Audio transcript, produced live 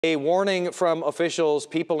A warning from officials: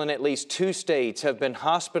 people in at least 2 states have been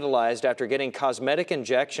hospitalized after getting cosmetic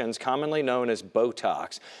injections commonly known as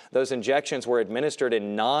Botox. Those injections were administered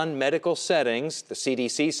in non-medical settings. The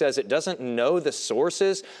CDC says it doesn't know the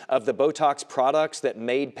sources of the Botox products that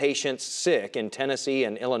made patients sick in Tennessee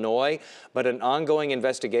and Illinois, but an ongoing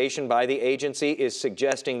investigation by the agency is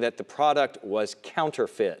suggesting that the product was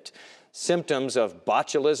counterfeit. Symptoms of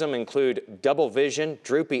botulism include double vision,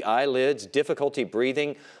 droopy eyelids, difficulty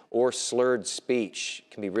breathing, or slurred speech.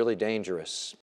 It can be really dangerous.